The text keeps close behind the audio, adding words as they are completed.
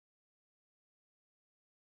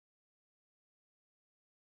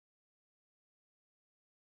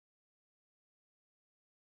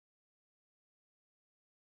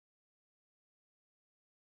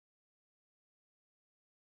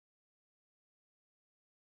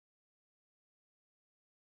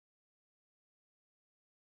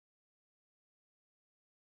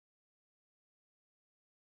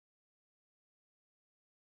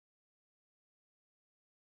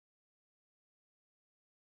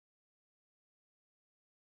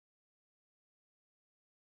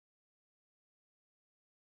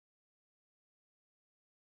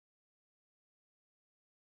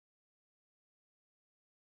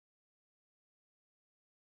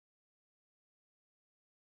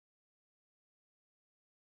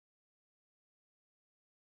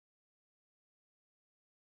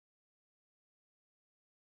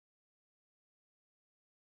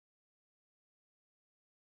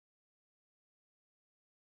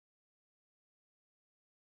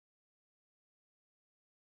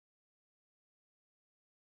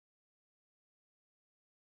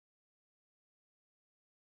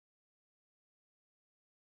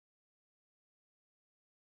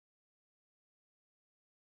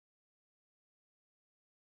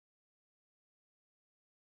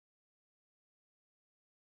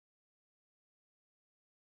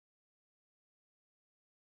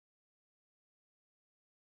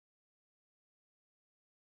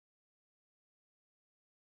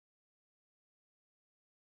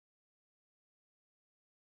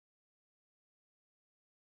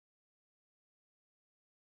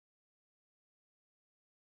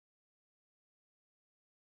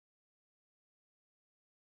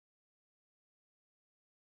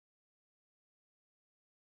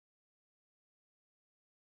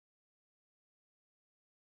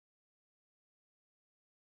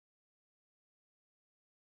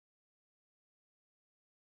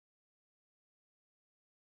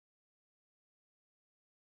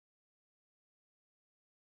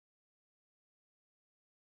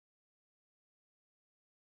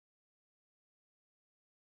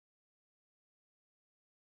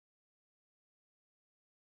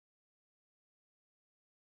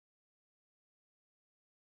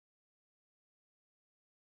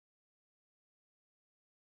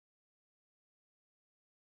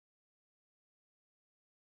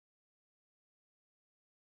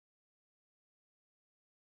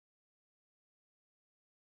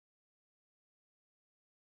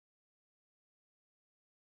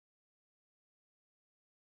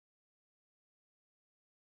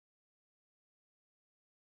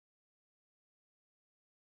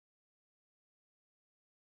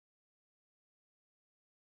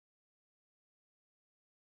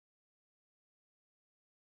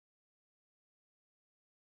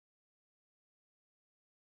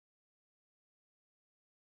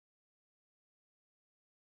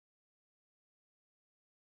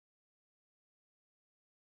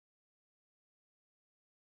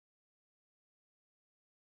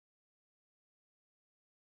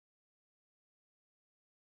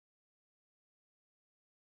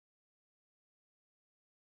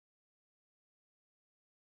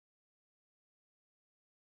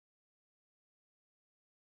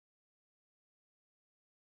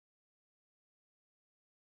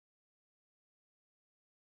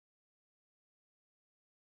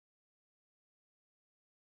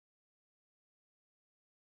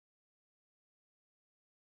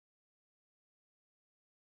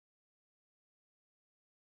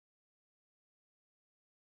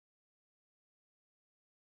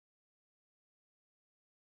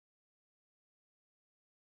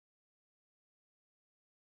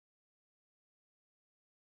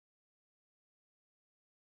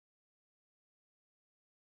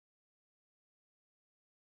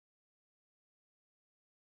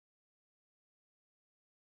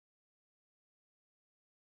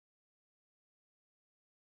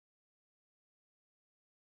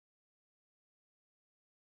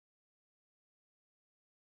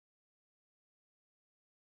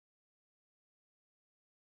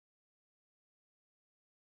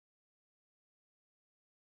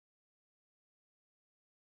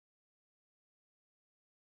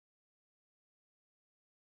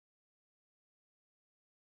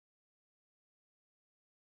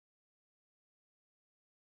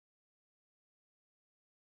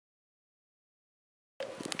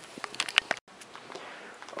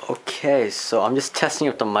Okay, so I'm just testing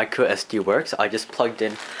if the micro SD works. I just plugged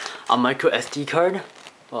in a micro SD card.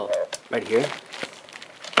 Well, right here.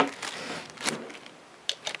 The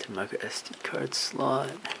micro SD card slot.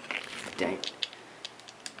 Dang.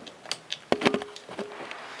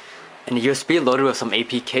 And the USB loaded with some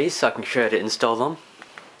APKs so I can show you how to install them.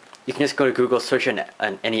 You can just go to Google, search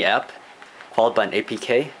any app, followed by an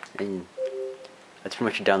APK, and that's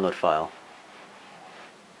pretty much a download file.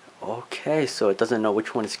 Okay, so it doesn't know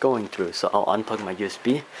which one it's going through, so I'll unplug my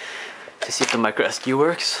USB to see if the micro SD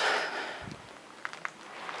works.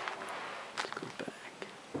 Let's go back.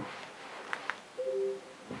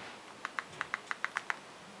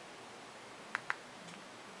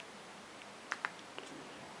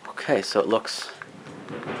 Okay, so it looks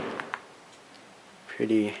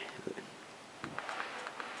pretty.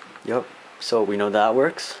 Yep, so we know that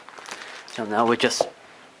works. So now we just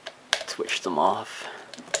switch them off.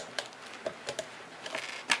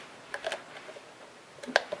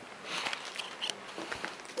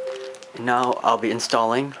 Now I'll be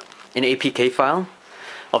installing an APK file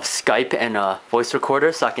of Skype and a voice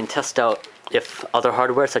recorder so I can test out if other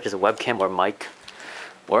hardware such as a webcam or mic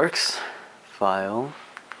works. File.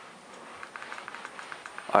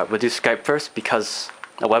 Alright, we'll do Skype first because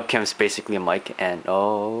a webcam is basically a mic and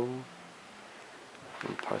I'm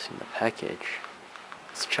parsing the package.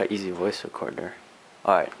 Let's try easy voice recorder.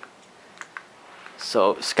 Alright.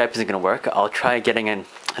 So Skype isn't gonna work. I'll try getting in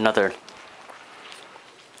another.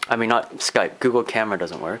 Not Skype. Google Camera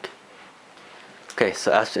doesn't work. Okay,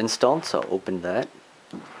 so as installed, so I'll open that.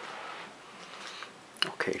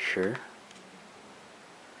 Okay, sure.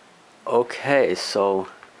 Okay, so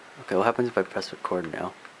what happens if I press record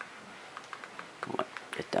now? Come on,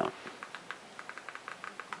 get down.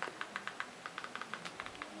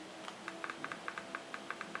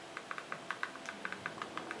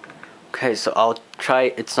 Okay, so I'll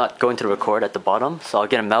try. It's not going to record at the bottom, so I'll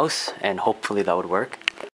get a mouse and hopefully that would work.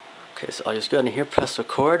 Okay, so I'll just go in here, press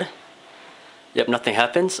record. Yep, nothing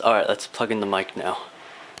happens. Alright, let's plug in the mic now.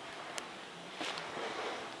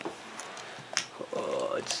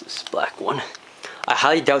 Oh, it's this black one. I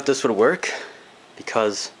highly doubt this would work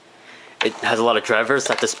because it has a lot of drivers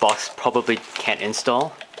that this box probably can't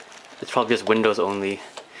install. It's probably just Windows only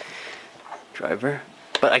driver.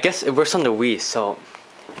 But I guess it works on the Wii, so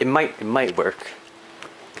it might work.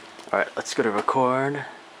 Alright, let's go to record.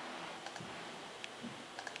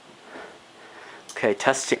 Okay,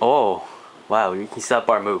 testing. Oh, wow, you can see that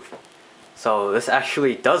bar move. So this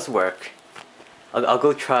actually does work. I'll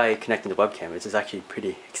go try connecting the webcam. This is actually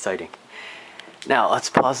pretty exciting. Now, let's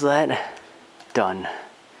pause that. Done.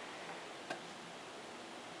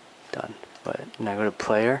 Done. But now go to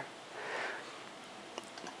player.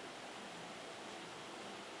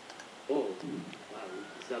 Oh, wow, you can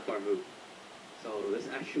see that bar move. So this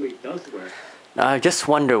actually does work. Now I just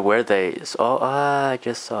wonder where they. I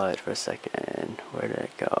just saw it for a second. Where did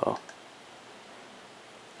it go?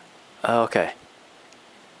 Okay.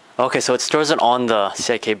 Okay, so it stores it on the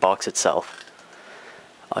CIK box itself.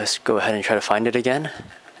 I'll just go ahead and try to find it again.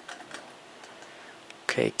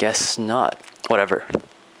 Okay, guess not. Whatever.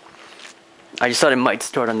 I just thought it might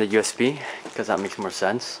store it on the USB because that makes more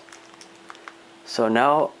sense. So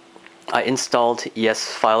now I installed ES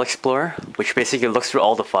File Explorer, which basically looks through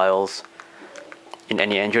all the files in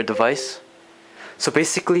any Android device. So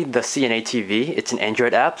basically the CIK TV, it's an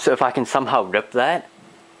Android app, so if I can somehow rip that,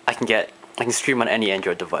 I can stream on any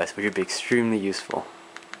Android device, which would be extremely useful.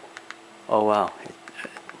 Oh wow.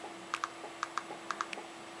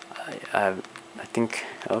 I think,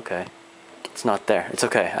 okay. It's not there. It's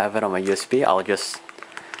okay. I have it on my USB. I'll just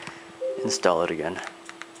install it again.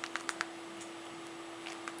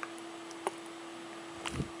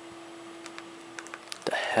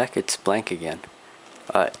 The heck? It's blank again.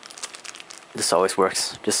 Alright. This always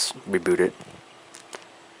works. Just reboot it.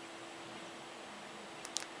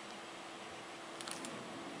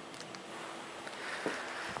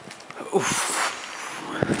 Oof.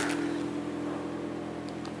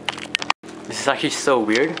 This is actually so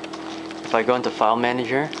weird. If I go into File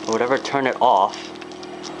Manager or whatever, turn it off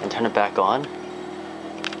and turn it back on,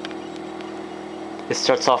 it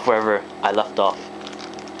starts off wherever I left off.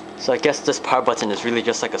 So I guess this power button is really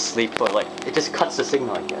just like a sleep, or like it just cuts the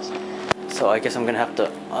signal, I guess. So I guess I'm gonna have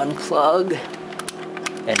to unplug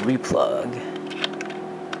and replug.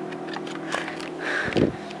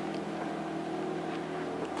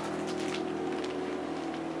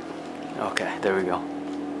 Okay, there we go.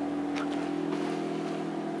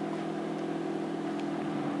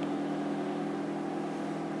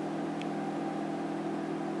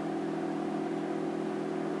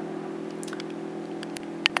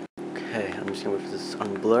 Okay, I'm just gonna wait for this to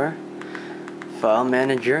unblur. File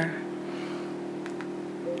manager.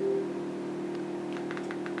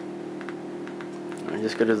 I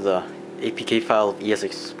just go to the APK file of ES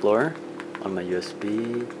Explorer on my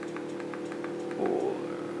USB. Or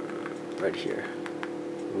right here.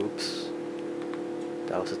 Oops.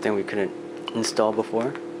 That was the thing we couldn't install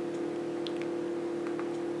before.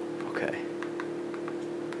 Okay.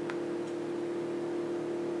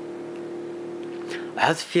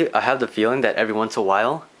 I have the feeling that every once in a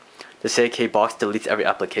while the CIK box deletes every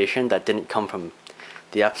application that didn't come from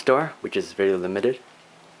the App Store, which is very limited.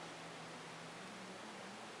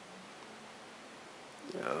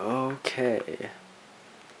 Okay.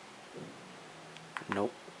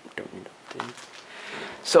 Nope, don't need update.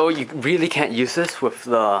 So you really can't use this with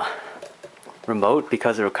the remote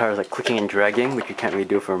because it requires like clicking and dragging, which you can't really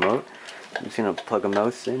do for remote. I'm just gonna plug a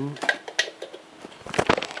mouse in.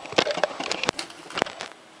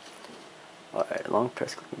 Alright, long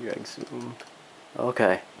press, click and drag, zoom.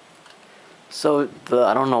 Okay. So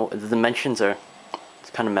I don't know, the dimensions are, it's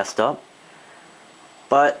kind of messed up.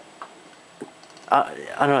 But I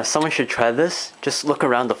don't know, someone should try this. Just look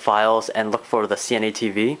around the files and look for the CIK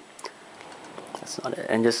TV. That's not it.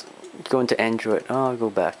 And just go into Android. Oh, I'll go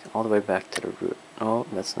back, all the way back to the root. Oh,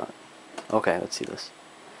 that's not. Okay, let's see this.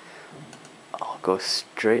 I'll go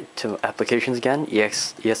straight to applications again.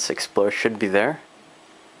 ES Explorer should be there.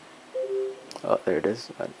 Oh, there it is.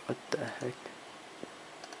 What the heck?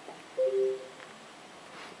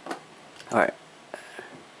 Alright.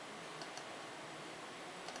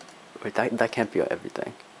 Wait, that can't be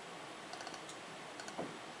everything.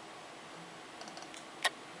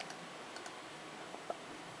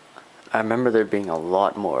 I remember there being a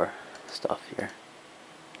lot more stuff here.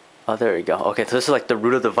 Oh, there we go. Okay, so this is like the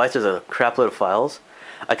root of the device. There's a crap load of files.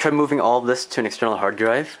 I tried moving all of this to an external hard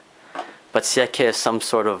drive, but CIK has some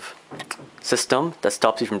sort of system that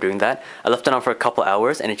stops you from doing that. I left it on for a couple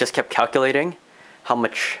hours and it just kept calculating how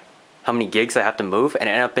many gigs I have to move, and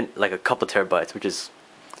it ended up in like a couple terabytes, which is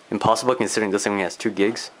impossible considering this thing only has 2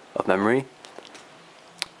 gigs of memory.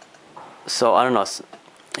 So I don't know,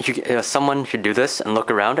 someone should do this and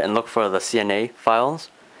look around and look for the CNA files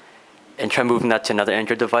and try moving that to another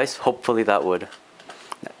Android device. Hopefully that would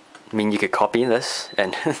mean you could copy this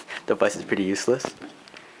and the device is pretty useless.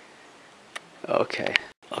 Okay,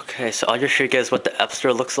 so I'll just show you guys what the App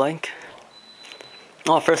Store looks like.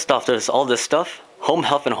 Oh, first off, there's all this stuff. Home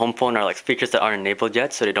Health and Home Phone are like features that aren't enabled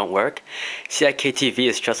yet, so they don't work. CIK TV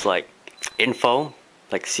is just like info,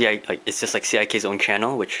 like it's just like CIK's own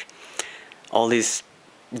channel, which all these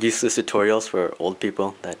useless tutorials for old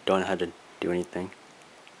people that don't know how to do anything.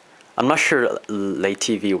 I'm not sure Lay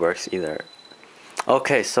TV works either.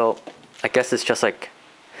 Okay, so I guess it's just like,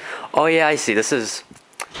 oh yeah, I see. This is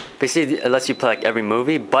basically, it lets you play like every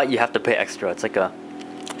movie, but you have to pay extra. It's like a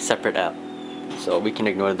separate app. So we can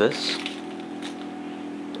ignore this.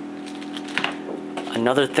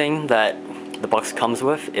 Another thing that the box comes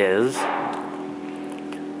with is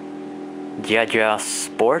Jia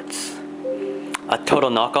Sports, a total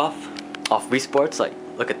knockoff of Wii Sports. Like,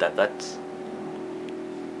 look at that. That's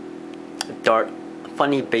dart,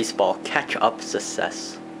 funny baseball, catch-up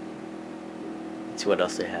success. Let's see what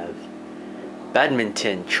else they have.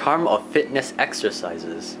 Badminton, charm of fitness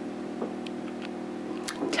exercises.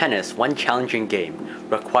 Tennis, one challenging game,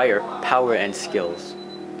 require power and skills.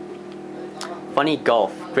 Funny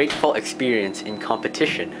golf, grateful experience in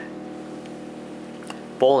competition.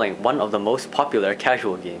 Bowling, one of the most popular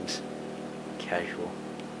casual games. Casual.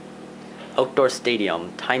 Outdoor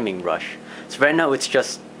stadium, timing rush. So right now it's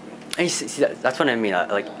just, and you see that's what I mean.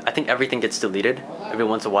 I think everything gets deleted every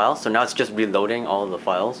once in a while, so now it's just reloading all of the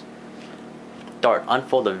files. Dart,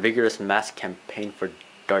 unfold a vigorous mass campaign for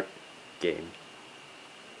Dart game.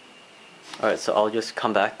 Alright, so I'll just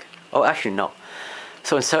come back. Oh, actually no.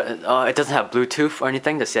 So instead, it doesn't have Bluetooth or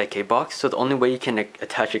anything, the CIK box, so the only way you can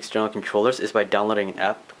attach external controllers is by downloading an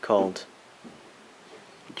app called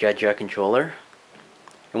Jia Controller.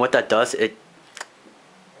 And what that does, it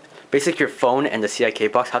basically your phone and the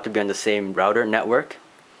CIK box have to be on the same router network.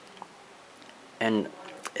 And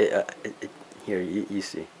here, you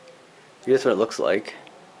see. Here's what it looks like.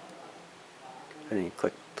 And then you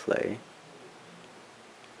click play.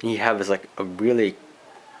 And you have is like a really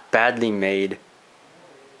badly made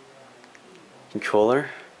controller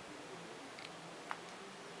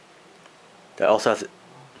that also has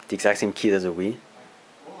the exact same key as a Wii.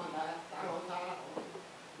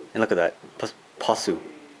 And look at that, Pasu.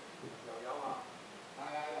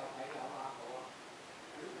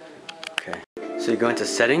 Okay, so you go into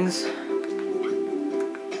settings,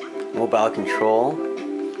 mobile control.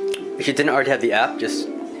 If you didn't already have the app, just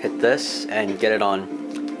hit this and get it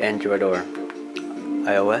on Android or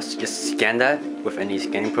iOS, just scan that with any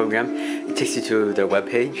scanning program. It takes you to their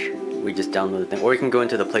webpage. We just download the thing, or you can go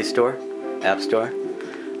into the Play Store, App Store.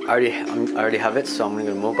 I already have it, so I'm gonna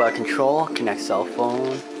go to mobile control, connect cell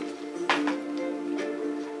phone,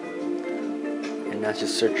 and that's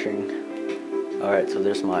just searching. All right, so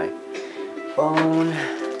there's my phone.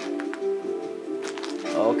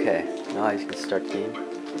 Okay, now I can start the game.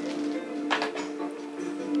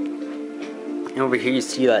 And over here you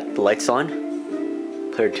see that the light's on.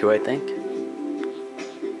 Player 2, I think.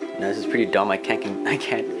 Now this is pretty dumb. I can't.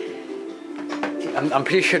 I'm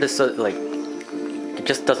pretty sure this like it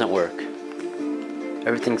just doesn't work.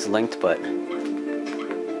 Everything's linked, but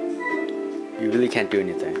you really can't do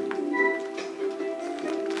anything.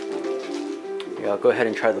 Yeah, I'll go ahead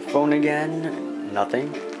and try the phone again.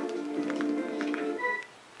 Nothing.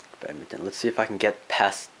 Badminton. Let's see if I can get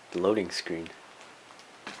past the loading screen.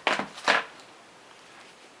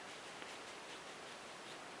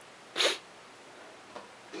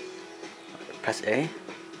 Press A.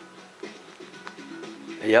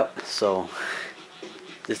 Yep, so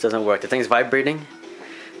this doesn't work. The thing's vibrating.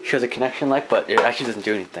 Shows a connection light, but it actually doesn't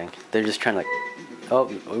do anything. They're just trying to like, oh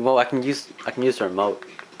well, I can use the remote.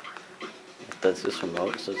 That's this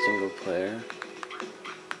remote, so single player.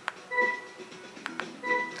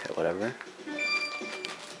 Okay, whatever.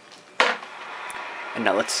 And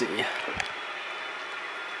now let's see.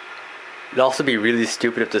 It'd also be really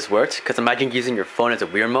stupid if this worked, because imagine using your phone as a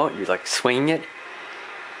Wii remote. You're like swinging it.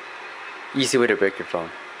 Easy way to break your phone.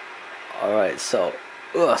 Alright, so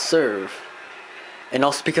serve. And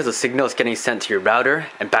also because the signal is getting sent to your router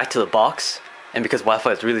and back to the box, and because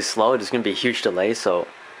Wi-Fi is really slow, there's gonna be a huge delay, so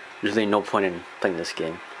there's really no point in playing this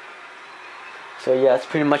game. So yeah, that's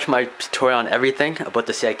pretty much my tutorial on everything about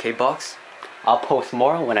the CIK box. I'll post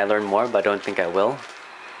more when I learn more, but I don't think I will.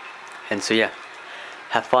 And so yeah,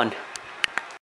 have fun.